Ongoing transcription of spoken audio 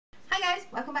Hi guys,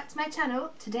 welcome back to my channel.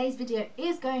 Today's video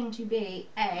is going to be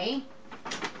a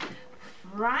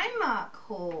Primark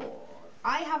haul.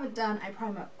 I haven't done a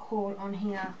Primark haul on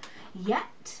here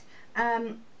yet.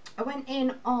 I went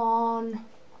in on,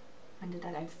 when did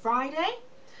I go? Friday.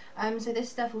 So this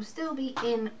stuff will still be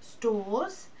in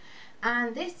stores,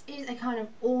 and this is a kind of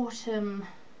autumn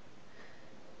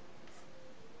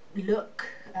look,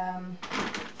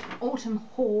 autumn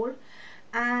haul,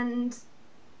 and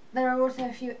there are also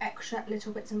a few extra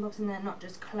little bits and bobs in there, not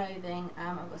just clothing.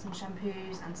 I've got some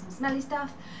shampoos and some smelly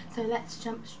stuff, so let's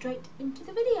jump straight into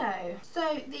the video.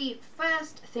 So the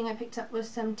first thing I picked up was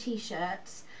some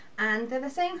t-shirts, and they're the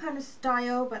same kind of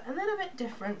style but a little bit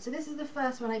different. So this is the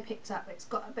first one I picked up. It's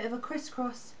got a bit of a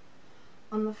crisscross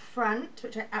on the front,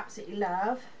 which I absolutely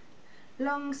love.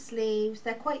 Long sleeves,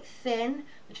 they're quite thin,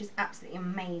 which is absolutely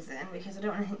amazing because I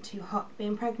don't want anything too hot.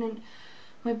 Being pregnant,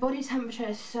 my body temperature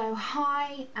is so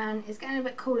high and it's getting a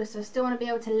bit cooler, so I still want to be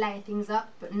able to layer things up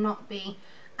but not be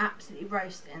absolutely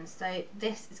roasting. So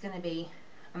this is going to be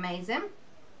amazing.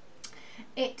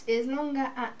 It is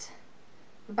longer at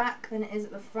the back than it is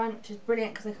at the front, which is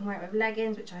brilliant because I can wear it with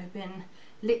leggings, which I've been,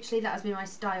 literally that has been my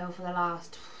style for the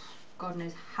last God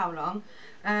knows how long.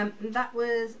 That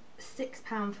was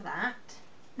 £6 for that.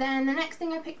 Then the next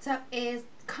thing I picked up is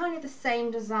kind of the same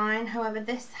design, however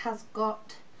this has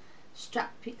got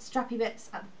strappy bits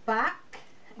at the back.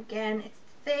 Again, it's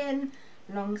thin,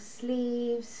 long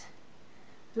sleeves,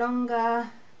 longer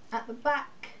at the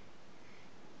back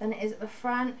than it is at the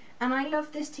front, and I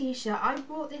love this t-shirt. I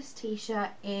bought this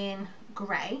t-shirt in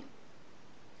grey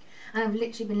and I've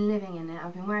literally been living in it.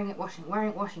 I've been wearing it, washing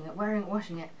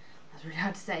it. That's really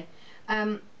hard to say.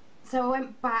 So I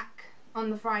went back on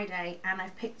the Friday and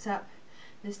I've picked up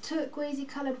this turquoisey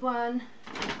coloured one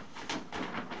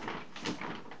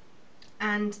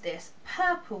and this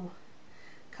purple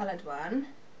coloured one,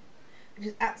 which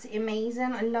is absolutely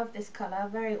amazing. I love this colour,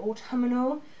 very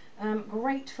autumnal,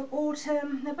 great for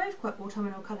autumn. They're both quite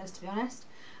autumnal colours, to be honest.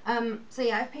 So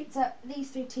yeah, I've picked up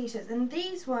these three t-shirts, and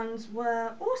these ones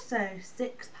were also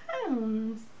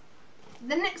 £6.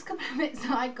 The next couple of bits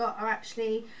that I got are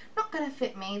actually not going to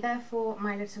fit me, they're for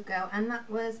my little girl, and that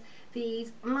was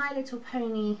these My Little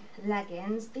Pony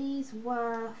leggings. These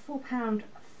were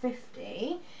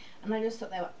 £4.50, and I just thought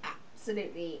they were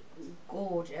absolutely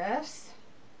gorgeous.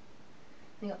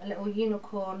 They got a little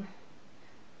unicorn,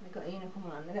 a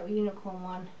little unicorn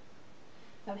one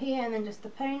up here, and then just the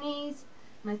ponies,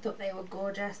 and I thought they were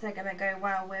gorgeous. They're going to go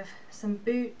well with some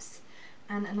boots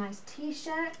and a nice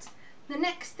t-shirt. The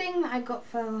next thing that I got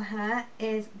for her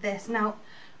is this. Now,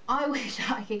 I wish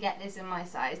I could get this in my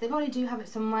size. They probably do have it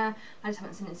somewhere, I just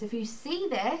haven't seen it. So if you see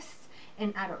this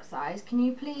in adult size, can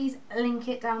you please link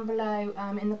it down below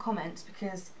in the comments,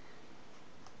 because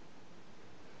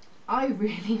I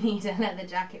really need a leather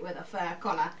jacket with a fur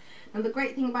collar. Now the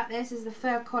great thing about this is the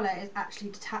fur collar is actually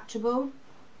detachable,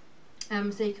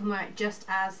 so you can wear it just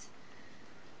as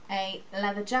a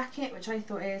leather jacket, which I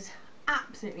thought is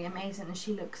absolutely amazing, and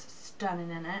she looks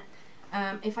stunning in it.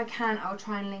 If I can, I'll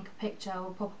try and link a picture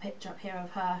or pop a picture up here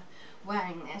of her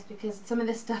wearing this, because some of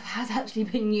this stuff has actually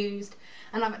been used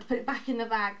and I've had to put it back in the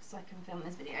bag so I can film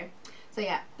this video. So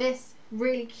yeah, this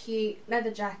really cute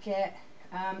leather jacket,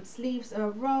 sleeves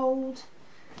are rolled,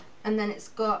 and then it's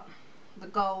got the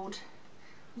gold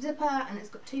zipper, and it's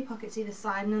got two pockets either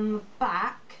side, and on the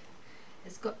back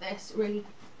it's got this really,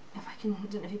 if I can, I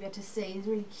don't know if you'll be able to see, this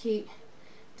really cute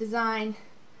design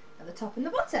at the top and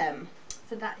the bottom.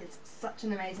 So that is such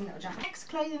an amazing little jacket. Next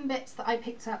clothing bits that I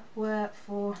picked up were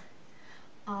for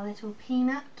our little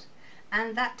Peanut,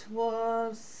 and that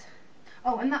was,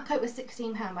 oh, and that coat was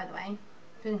 £16 by the way. I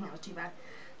didn't think that was too bad.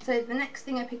 So the next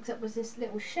thing I picked up was this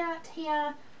little shirt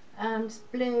here,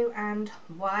 blue and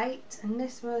white, and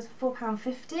this was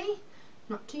 £4.50,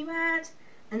 not too bad.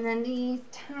 And then these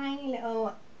tiny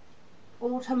little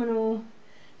autumnal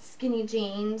skinny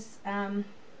jeans,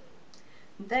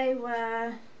 they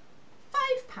were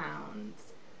 £5.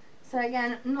 So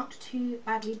again, not too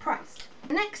badly priced.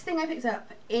 The next thing I picked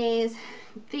up is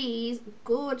these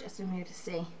gorgeous, I'm here to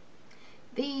see,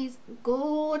 these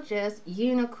gorgeous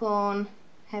unicorn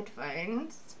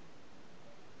headphones.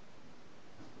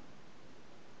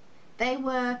 They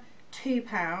were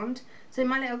 £2. So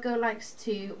my little girl likes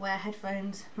to wear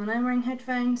headphones when I'm wearing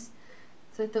headphones,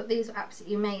 so I thought these were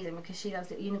absolutely amazing because she loves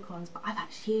little unicorns, but I've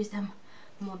actually used them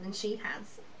more than she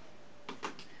has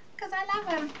because I love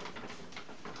them.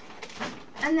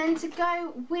 And then to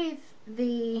go with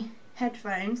the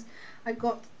headphones, I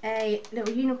got a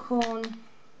little unicorn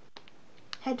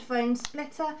headphone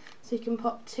splitter, so you can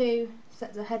pop two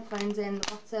sets of headphones in the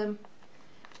bottom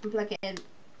and plug it in.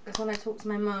 Because when I talk to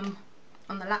my mum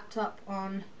on the laptop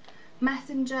on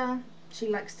Messenger. She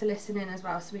likes to listen in as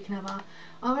well, so we can have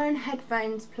our own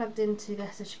headphones plugged into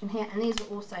this so she can hear. And these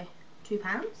are also £2.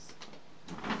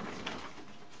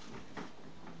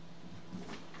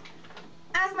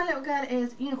 As my little girl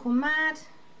is unicorn mad,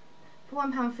 for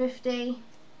 £1.50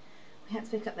 we had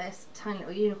to pick up this tiny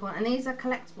little unicorn, and these are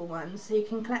collectible ones, so you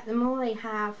can collect them all. They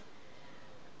have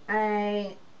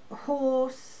a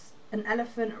horse, an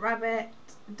elephant, a rabbit,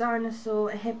 a dinosaur,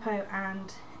 a hippo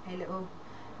and a little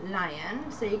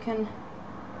lion, so you can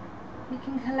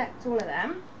collect all of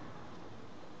them.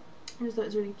 I just thought it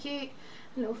was really cute.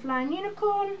 A little flying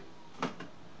unicorn.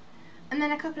 And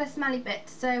then a couple of smelly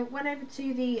bits. So went over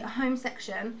to the home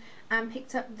section and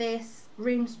picked up this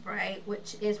room spray,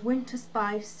 which is Winter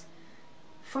Spice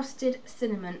Frosted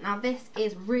Cinnamon. Now this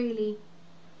is really,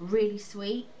 really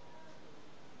sweet.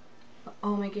 But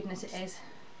oh my goodness, it is.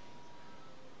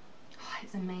 Oh,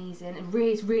 it's amazing. It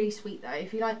really is really sweet though.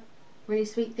 If you like really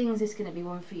sweet things, this is going to be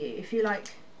one for you. If you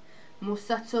like more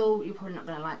subtle, you're probably not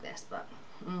going to like this, but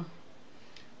oh,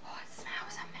 it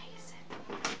smells amazing.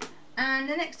 And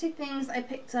the next two things I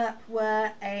picked up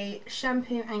were a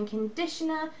shampoo and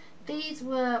conditioner. These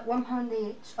were £1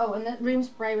 each. Oh, and the room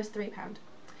spray was £3.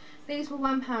 These were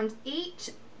 £1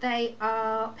 each. They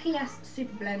are PS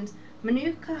Super Blend,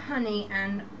 Manuka Honey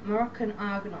and Moroccan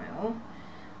Argan Oil.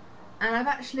 And I've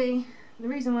actually, the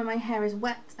reason why my hair is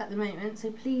wet at the moment,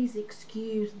 so please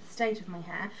excuse the state of my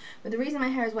hair, but the reason my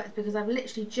hair is wet is because I've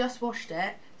literally just washed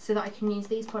it so that I can use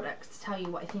these products to tell you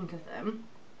what I think of them.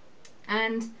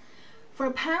 And for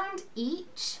 £1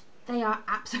 each, they are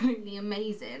absolutely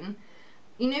amazing.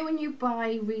 You know when you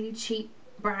buy really cheap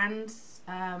brands,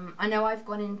 I know I've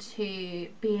gone into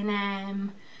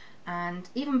B&M and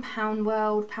even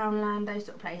Poundworld, Poundland, those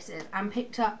sort of places, and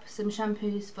picked up some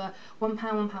shampoos for £1,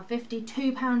 £1.50,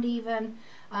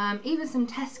 £2 even some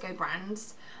Tesco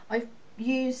brands I've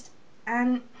used,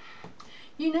 and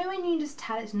you know when you just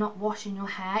tell it's not washing your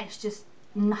hair, it's just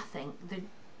nothing.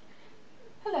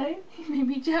 Hello, you made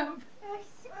me jump. I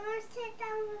want to sit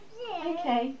down with you.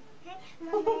 Okay. Thanks,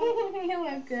 Mummy. You're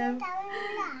welcome. Sit down on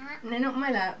that. No, not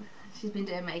my lap. She's been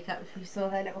doing makeup, if you saw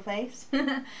her little face.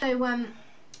 So,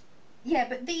 yeah,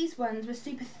 but these ones were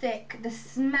super thick. The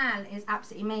smell is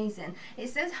absolutely amazing. It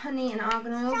says honey and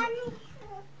argan oil.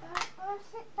 I'll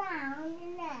sit down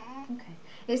in there. Okay.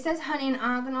 It says honey and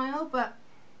argan oil, but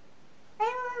I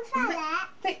want to smell it.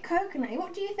 bit coconutty.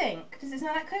 What do you think? Does it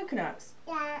smell like coconuts?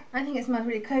 Yeah. I think it smells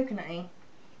really coconutty.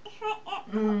 It's like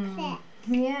chocolate.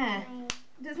 Yeah.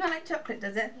 Does it smell like chocolate,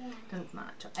 does it? Yeah. Doesn't smell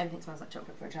like chocolate. Everything smells like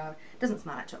chocolate for a child. Doesn't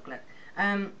smell like chocolate.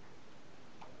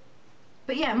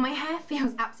 But yeah, my hair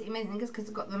feels absolutely amazing just because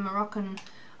it's got the Moroccan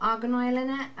argan oil in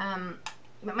it.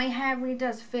 But my hair really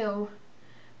does feel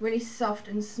really soft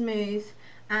and smooth,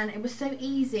 and it was so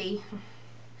easy.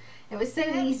 It was so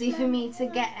easy for me to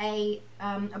get a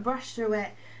brush through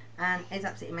it, and it's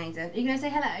absolutely amazing. Are you going to say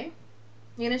hello?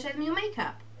 You're going to show them your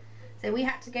makeup? So we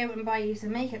had to go and buy you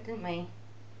some makeup, didn't we?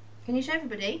 Can you show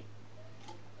everybody?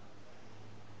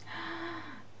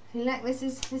 Look, this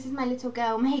is my little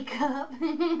girl makeup.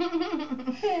 And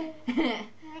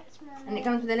it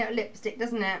comes with a little lipstick,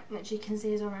 doesn't it? Which you can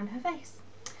see is all around her face.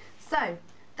 So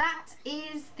that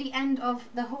is the end of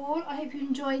the haul. I hope you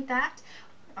enjoyed that.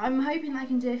 I'm hoping I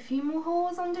can do a few more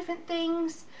hauls on different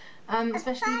things,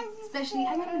 especially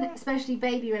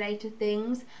baby related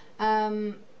things.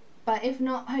 But if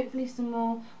not, hopefully some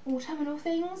more autumnal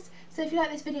things. So if you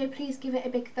like this video, please give it a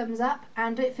big thumbs up,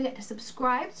 and don't forget to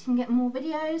subscribe so you can get more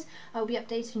videos. I'll be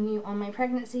updating you on my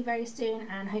pregnancy very soon,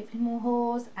 and hopefully more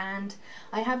hauls. And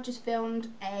I have just filmed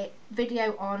a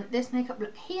video on this makeup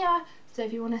look here, so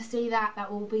if you want to see that,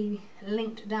 that will be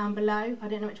linked down below. I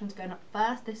don't know which one's going up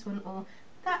first, this one or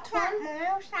that one.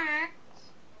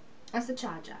 That's the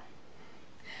charger.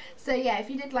 So yeah, if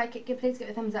you did like it, please give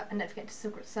it a thumbs up, and don't forget to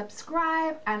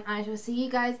subscribe, and I shall see you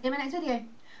guys in my next video.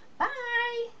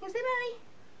 Bye! You say bye?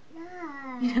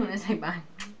 No. You don't want to say bye.